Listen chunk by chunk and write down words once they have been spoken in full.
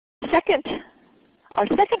our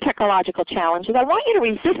second technological challenge is I want you to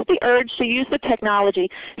resist the urge to use the technology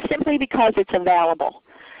simply because it's available.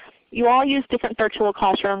 You all use different virtual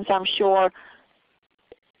classrooms, I'm sure.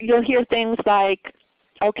 You'll hear things like,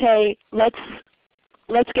 okay, let's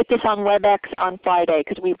get this on WebEx on Friday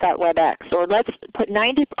because we've got WebEx. Or let's put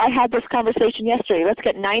I had this conversation yesterday, let's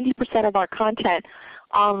get 90% of our content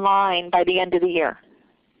online by the end of the year.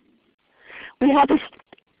 We have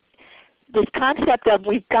this concept of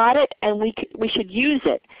we've got it and we should use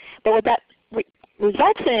it. But what that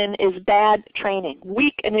results in is bad training,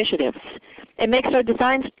 weak initiatives. It makes our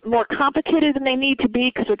designs more complicated than they need to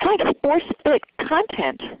be because we're trying to force fit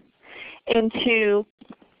content into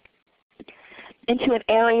an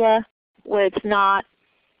area where it's not,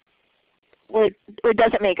 where it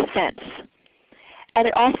doesn't make sense. And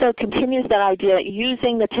it also continues that idea that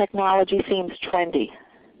using the technology seems trendy.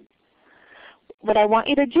 What I want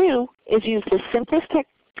you to do is use the simplest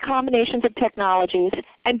combinations of technologies,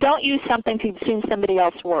 and don't use something to see somebody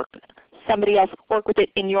else work with it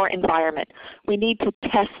in your environment. We need to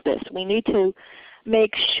test this. We need to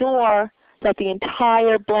make sure that the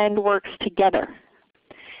entire blend works together.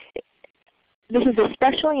 This is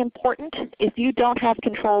especially important if you don't have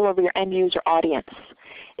control over your end user audience.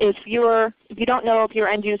 If you don't know if your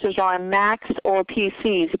end users are on Macs or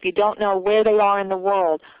PCs, if you don't know where they are in the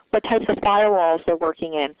world, what types of firewalls they're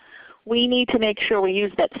working in, we need to make sure we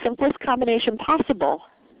use that simplest combination possible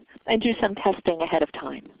and do some testing ahead of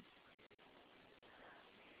time.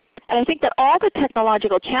 And I think that all the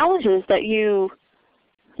technological challenges that you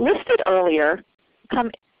listed earlier can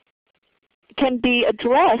be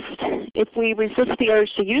addressed if we resist the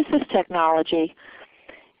urge to use this technology,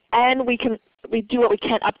 and we do what we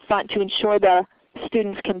can up front to ensure the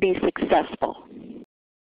students can be successful.